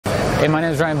Hey, my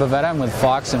name is Ryan Bavetta. I'm with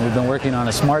Fox, and we've been working on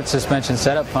a smart suspension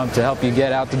setup pump to help you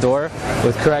get out the door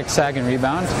with correct sag and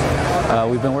rebound.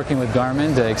 We've been working with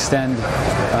Garmin to extend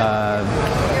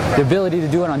the ability to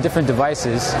do it on different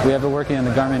devices. We have it working on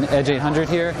the Garmin Edge 800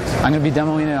 here. I'm going to be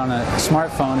demoing it on a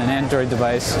smartphone, an Android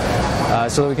device,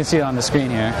 so that we can see it on the screen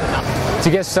here.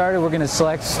 To get started, we're going to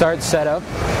select Start Setup.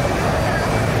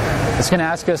 It's going to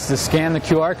ask us to scan the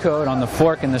QR code on the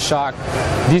fork and the shock.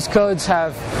 These codes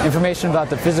have information about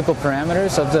the physical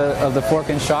parameters of the fork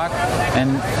and shock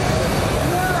and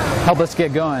help us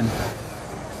get going.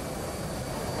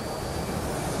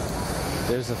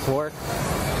 There's the fork.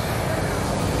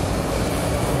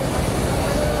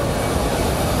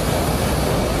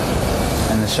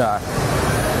 And the shock.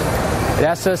 It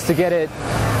asks us to get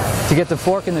the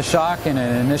fork and the shock in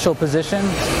an initial position.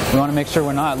 We want to make sure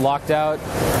we're not locked out.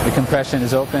 The compression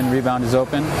is open, rebound is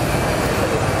open.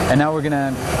 And now we're going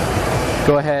to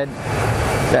go ahead.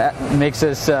 That makes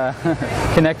us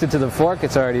connected to the fork.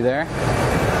 It's already there.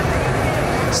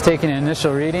 It's taking an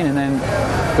initial reading, and then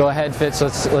go ahead, fit. So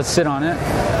let's sit on it.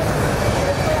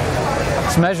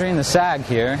 It's measuring the sag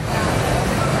here.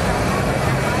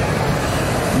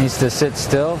 It needs to sit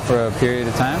still for a period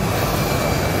of time.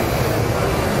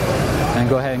 And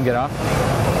go ahead and get off.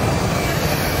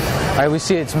 All right, we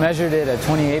see it's measured it at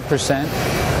 28%.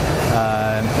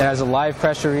 It has a live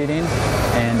pressure reading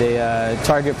and a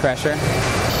target pressure.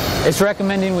 It's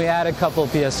recommending we add a couple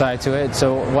PSI to it,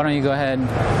 so why don't you go ahead.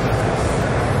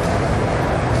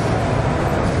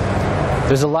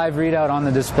 There's a live readout on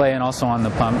the display and also on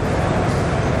the pump.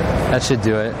 That should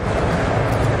do it.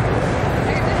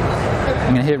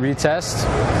 I'm going to hit retest.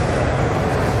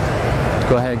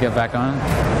 Go ahead, get back on.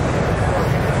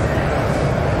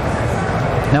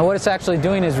 Now what it's actually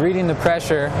doing is reading the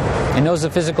pressure. It knows the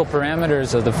physical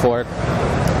parameters of the fork,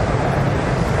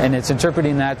 and it's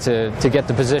interpreting that to get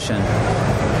the position.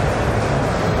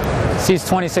 It sees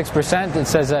 26%, it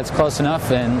says that's close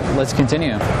enough, and let's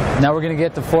continue. Now we're going to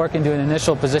get the fork into an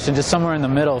initial position just somewhere in the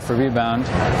middle for rebound.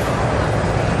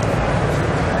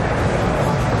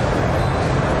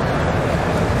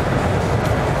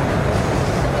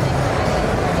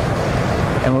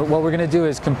 And what we're going to do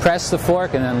is compress the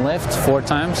fork and then lift 4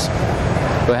 times.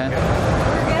 Go ahead.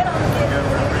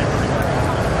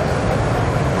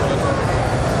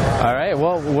 All right,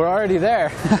 well, we're already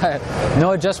there.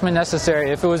 No adjustment necessary.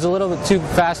 If it was a little bit too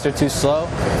fast or too slow,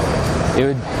 it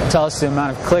would tell us the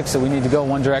amount of clicks that we need to go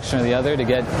one direction or the other to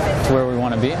get to where we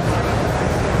want to be.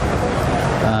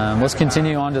 Let's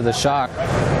continue on to the shock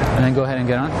and then go ahead and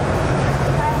get on.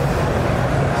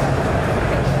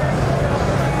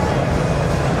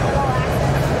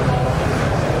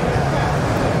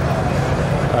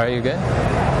 Are you good?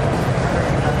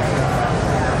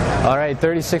 All right,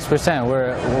 36%.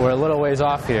 We're a little ways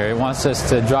off here. It wants us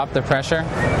to drop the pressure.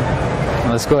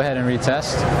 Let's go ahead and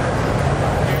retest.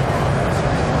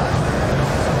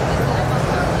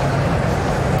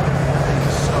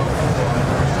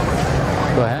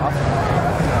 Go ahead.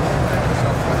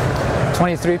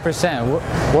 23%.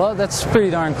 Well, that's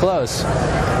pretty darn close.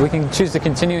 We can choose to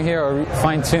continue here or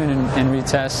fine-tune and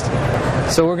retest.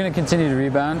 So we're going to continue to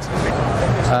rebound.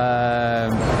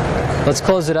 Let's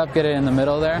close it up, get it in the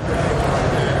middle there.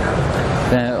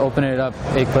 Then open it up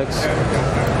 8 clicks.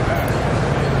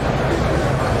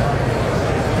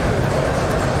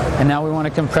 And now we want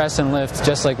to compress and lift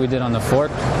just like we did on the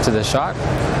fork to the shock.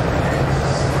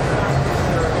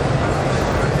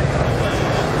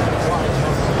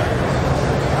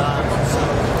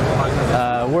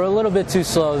 We're a little bit too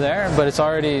slow there, but it's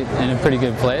already in a pretty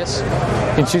good place.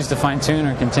 You can choose to fine-tune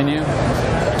or continue.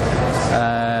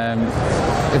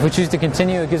 If we choose to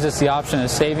continue, it gives us the option of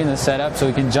saving the setup so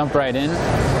we can jump right in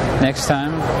next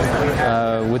time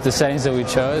with the settings that we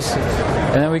chose.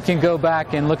 And then we can go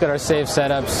back and look at our saved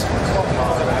setups,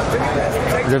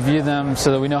 review them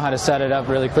so that we know how to set it up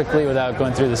really quickly without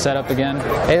going through the setup again.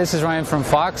 Hey, this is Ryan from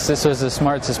Fox. This was a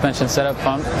smart suspension setup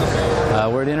pump.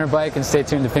 We're at Interbike, and stay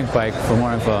tuned to PinkBike for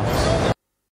more info.